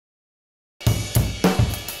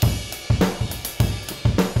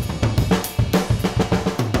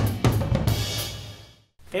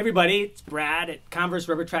everybody, it's Brad at Converse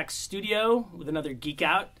Rubber Tracks Studio with another Geek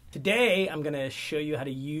Out. Today I'm going to show you how to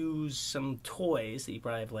use some toys that you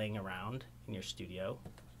probably have laying around in your studio.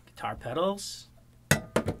 Guitar pedals,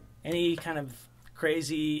 any kind of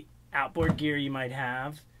crazy outboard gear you might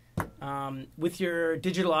have, with your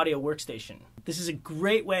digital audio workstation. This is a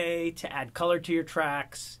great way to add color to your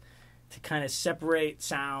tracks, to kind of separate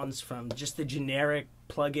sounds from just the generic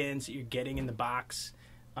plugins that you're getting in the box.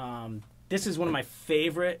 This is one of my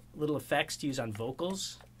favorite little effects to use on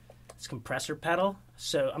vocals. It's compressor pedal.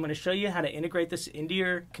 So I'm going to show you how to integrate this into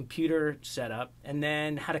your computer setup and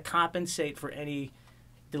then how to compensate for any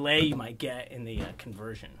delay you might get in the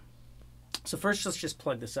conversion. So first, let's just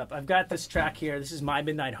plug this up. I've got this track here. This is My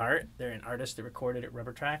Midnight Heart. They're an artist that recorded at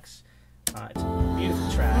Rubber Tracks. It's a beautiful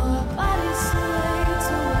track.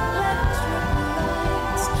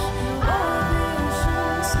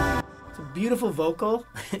 It's a beautiful vocal,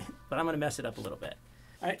 but I'm going to mess it up a little bit.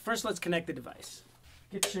 All right, first let's connect the device.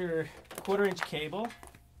 Get your 1/4-inch cable.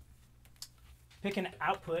 Pick an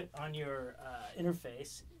output on your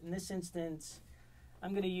interface. In this instance,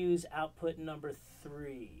 I'm going to use output number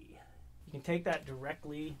 3. You can take that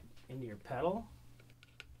directly into your pedal.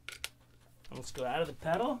 And let's go out of the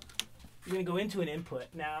pedal. You're going to go into an input.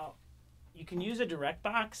 Now, you can use a direct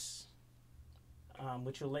box,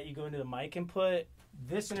 which will let you go into the mic input.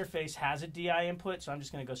 This interface has a DI input, so I'm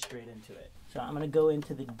just going to go straight into it. So I'm going to go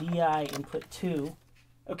into the DI input 2.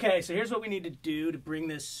 Okay, so here's what we need to do to bring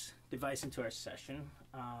this device into our session.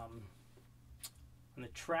 On the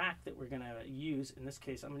track that we're going to use, in this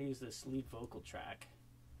case, I'm going to use this lead vocal track.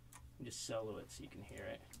 And just solo it so you can hear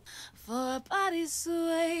it. For our bodies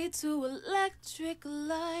sway to electric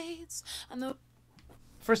lights.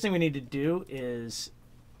 First thing we need to do is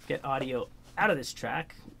get audio out of this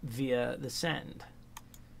track via the send.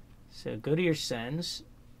 So go to your sends.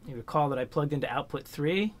 You recall that I plugged into output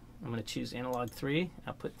 3. I'm going to choose analog 3,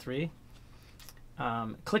 output 3.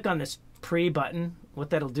 Click on this pre button. What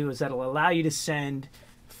that'll do is that'll allow you to send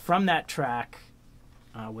from that track,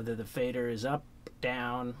 whether the fader is up,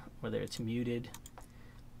 down, whether it's muted.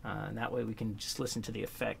 And that way we can just listen to the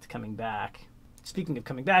effect coming back. Speaking of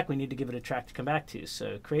coming back, we need to give it a track to come back to.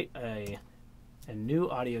 So create a new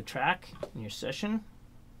audio track in your session.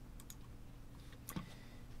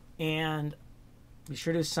 And be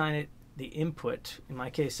sure to assign it the input. In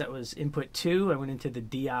my case, that was input 2. I went into the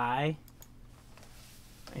DI.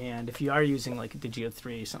 And if you are using like a Digio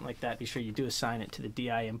 3, something like that, be sure you do assign it to the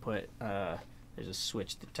DI input. There's a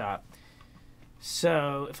switch at the top.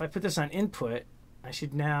 So if I put this on input, I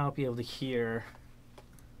should now be able to hear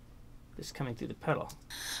this coming through the pedal.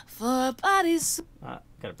 For our bodies,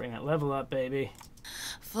 gotta bring that level up, baby.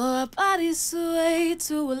 for our bodies sway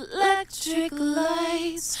to electric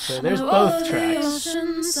lights. So there's both tracks.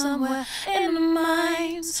 Somewhere in the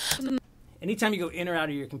minds. Anytime you go in or out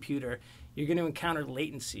of your computer, you're going to encounter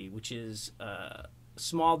latency, which is a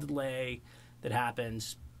small delay that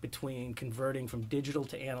happens between converting from digital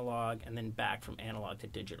to analog and then back from analog to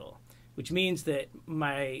digital, which means that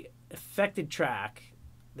my affected track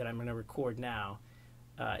that I'm going to record now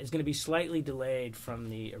is going to be slightly delayed from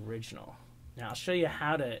the original. Now I'll show you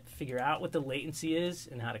how to figure out what the latency is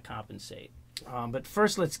and how to compensate. But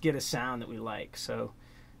first let's get a sound that we like. So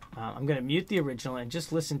I'm going to mute the original and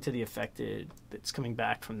just listen to the affected that's coming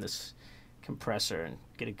back from this compressor and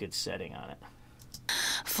get a good setting on it.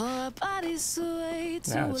 For bodies sway to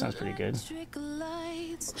that sounds pretty good.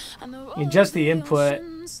 Lights, you adjust the input.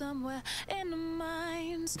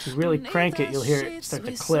 If you really crank it, you'll hear it start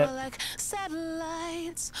to clip. So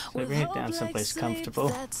bring it down someplace comfortable.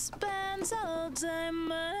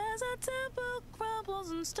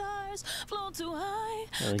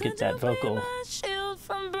 Really get that vocal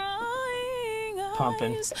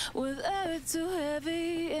pumping. So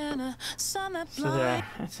there,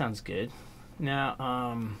 that sounds good.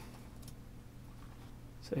 Now,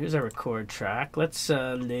 so here's our record track. Let's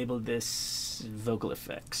label this vocal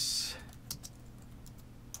effects.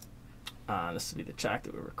 This will be the track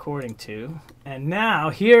that we're recording to. And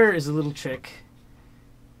now here is a little trick.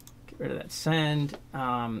 Get rid of that send.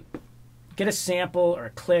 Get a sample or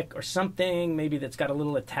a click or something maybe that's got a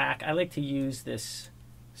little attack. I like to use this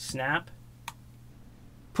snap.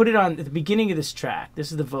 Put it on at the beginning of this track.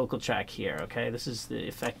 This is the vocal track here, okay? This is the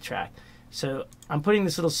effect track. So I'm putting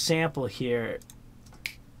this little sample here,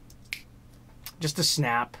 just a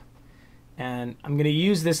snap, and I'm going to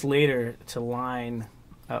use this later to line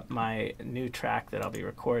up my new track that I'll be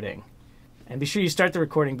recording. And be sure you start the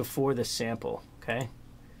recording before the sample, okay?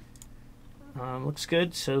 Looks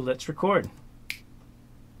good, so let's record.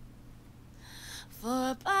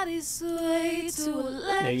 For a body sway to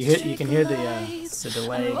electric you can hear the delay lights.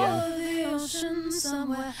 again. The ocean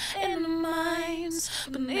somewhere in the mines.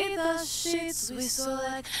 Beneath the sheets we saw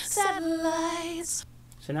like satellites.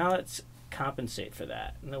 So now let's compensate for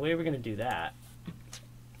that. And the way we're going to do that,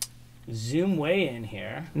 zoom way in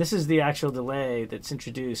here. And this is the actual delay that's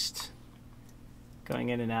introduced going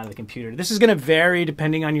in and out of the computer. This is going to vary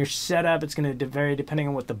depending on your setup. It's going to vary depending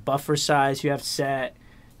on what the buffer size you have set.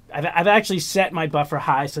 I've actually set my buffer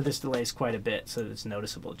high, so this delays quite a bit, so it's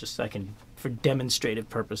noticeable, just so I can, for demonstrative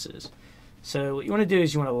purposes. So what you want to do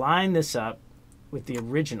is you want to line this up with the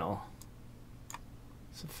original,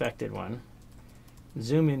 this affected one.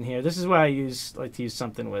 Zoom in here. This is why I like to use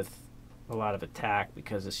something with a lot of attack,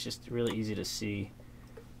 because it's just really easy to see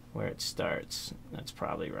where it starts. That's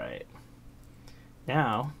probably right.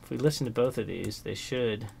 Now, if we listen to both of these, they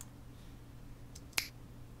should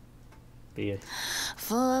be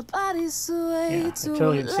For a body sway to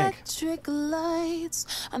totally in sync. electric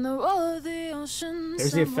lights and the roar of the ocean.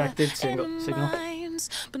 There's the affected signal.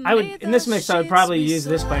 I would, in this mix, I would probably use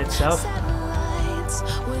this by itself.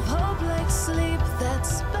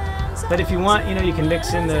 But if you want, you can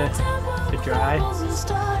mix in the dry.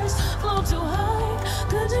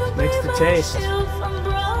 Mix the taste.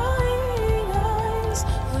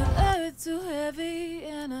 Too heavy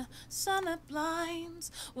and a sun that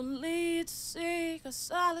blinds will lead to seek a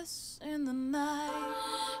solace in the night.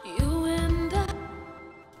 You and I.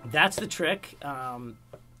 That's the trick.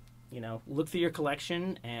 Look through your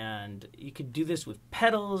collection, and you could do this with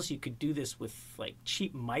pedals. You could do this with like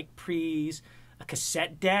cheap mic pre's, a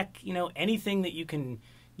cassette deck. Anything that you can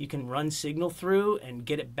run signal through and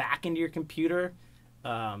get it back into your computer,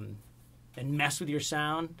 and mess with your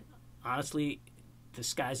sound. Honestly, the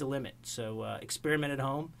sky's the limit. So experiment at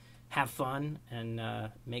home, have fun, and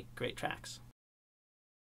make great tracks.